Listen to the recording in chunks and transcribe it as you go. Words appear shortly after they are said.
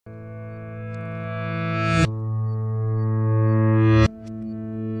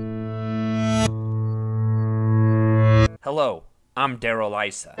Hello, I'm Darrell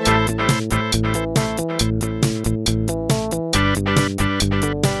Issa.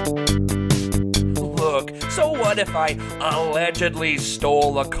 Look, so what if I allegedly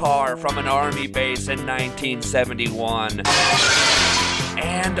stole a car from an army base in 1971?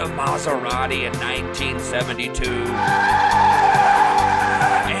 And a Maserati in 1972?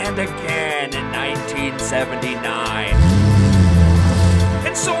 And again in 1979?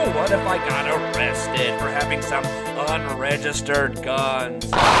 And so what if I got arrested for having some unregistered guns?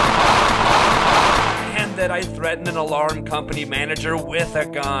 And that I threatened an alarm company manager with a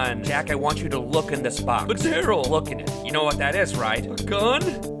gun? Jack, I want you to look in this box. But Darrell, Look in it. You know what that is, right? a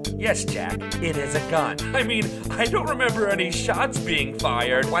gun? Yes, Jack, it is a gun. I mean, I don't remember any shots being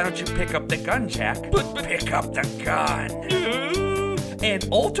fired. Why don't you pick up the gun, Jack? But- Pick up the gun. And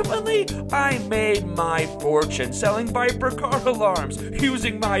ultimately, I made my fortune selling Viper car alarms,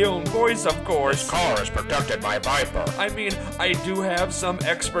 using my own voice, of course. This car is protected by Viper. I mean, I do have some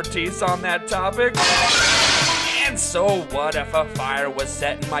expertise on that topic. And so what if a fire was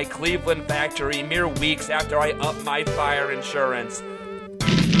set in my Cleveland factory mere weeks after I upped my fire insurance?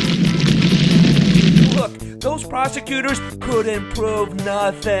 Look, those prosecutors couldn't prove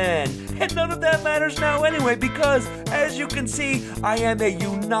nothing. And none of that matters now anyway, because, as you can see, I am a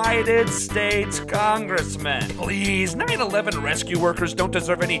United States Congressman. Please, 9/11 rescue workers don't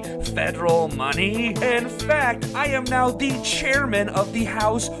deserve any federal money. In fact, I am now the chairman of the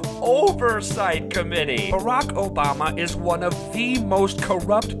House Oversight Committee. Barack Obama is one of the most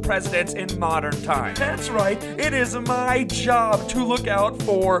corrupt presidents in modern times. That's right, it is my job to look out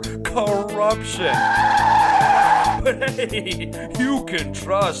for corruption. But hey, you can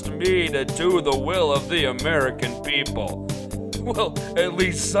trust me to do the will of the American people. Well, at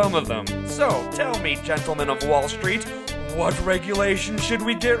least some of them. So, tell me, gentlemen of Wall Street, what regulation should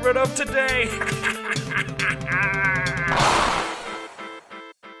we get rid of today?